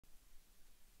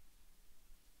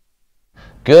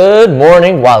Good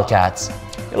morning, Wildcats.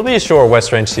 It'll be a short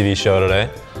WRTV show today.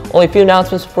 Only a few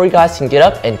announcements before you guys can get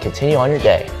up and continue on your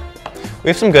day. We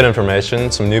have some good information,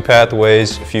 some new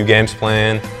pathways, a few games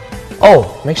planned.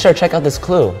 Oh, make sure to check out this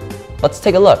clue. Let's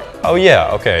take a look. Oh yeah,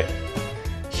 okay.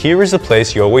 Here is the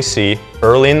place you always see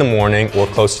early in the morning or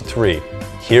close to 3.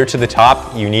 Here to the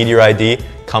top, you need your ID.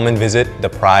 Come and visit. The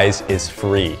prize is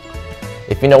free.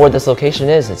 If you know where this location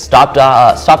is, stop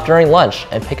during lunch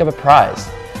and pick up a prize.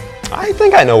 I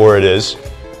think I know where it is.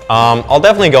 I'll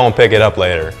definitely go and pick it up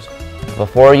later.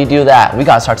 Before you do that, we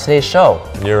gotta start today's show.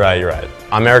 You're right.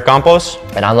 I'm Eric Campos.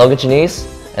 And I'm Logan Janice,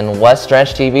 and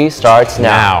WRTV starts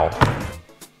now.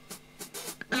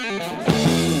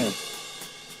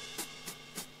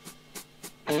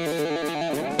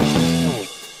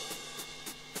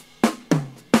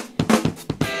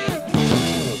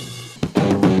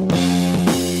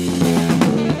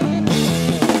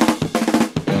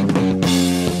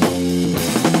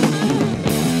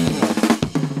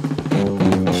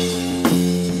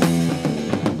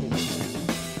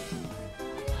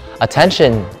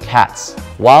 Attention, cats.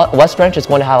 West Branch is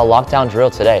going to have a lockdown drill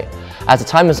today. As the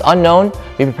time is unknown,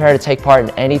 be prepared to take part in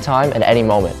any time and any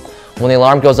moment. When the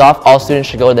alarm goes off, all students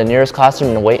should go to the nearest classroom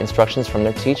and await instructions from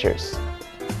their teachers.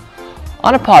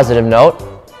 On a positive note,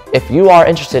 if you are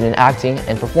interested in acting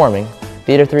and performing,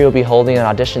 Theater 3 will be holding an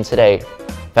audition today,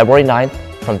 February 9th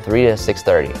from 3 to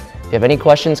 6:30. If you have any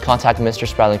questions, contact Mr.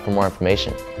 Spradling for more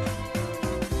information.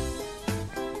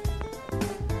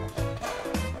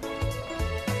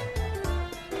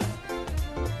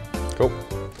 Cool.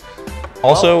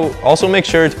 Also make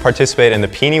sure to participate in the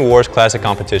Peony Wars Classic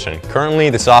competition. Currently,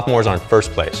 the sophomores are in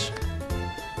first place.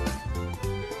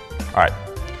 Alright.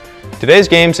 Today's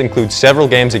games include several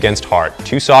games against Hart,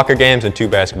 2 soccer games and 2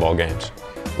 basketball games.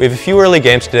 We have a few early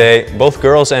games today. Both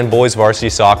girls and boys varsity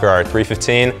soccer are at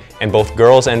 3:15, and both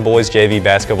girls and boys JV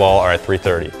basketball are at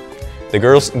 3:30. The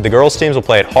girls teams will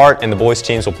play at Hart, and the boys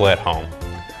teams will play at home.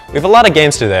 We have a lot of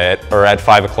games today at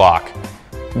 5 o'clock.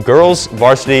 Girls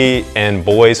varsity and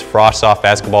boys frost-off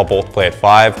basketball both play at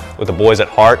 5, with the boys at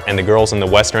Hart and the girls in the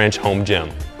West Ranch home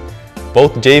gym.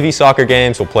 Both JV soccer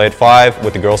games will play at 5,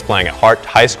 with the girls playing at Hart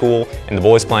High School and the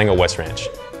boys playing at West Ranch.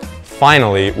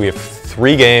 Finally, we have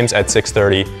 3 games at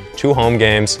 6:30, 2 home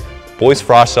games, boys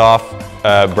frost soccer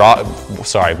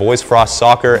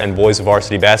and boys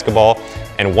varsity basketball,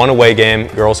 and 1 away game,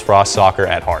 girls frost soccer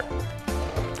at Hart.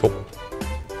 Cool.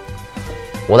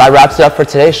 Well, that wraps it up for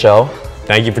today's show.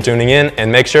 Thank you for tuning in, and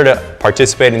make sure to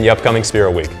participate in the upcoming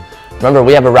Spirit Week. Remember,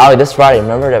 we have a rally this Friday.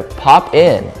 Remember to pop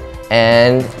in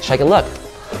and check a look.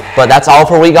 But that's all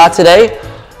for what we got today.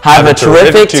 Have a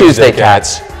terrific Tuesday,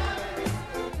 cats.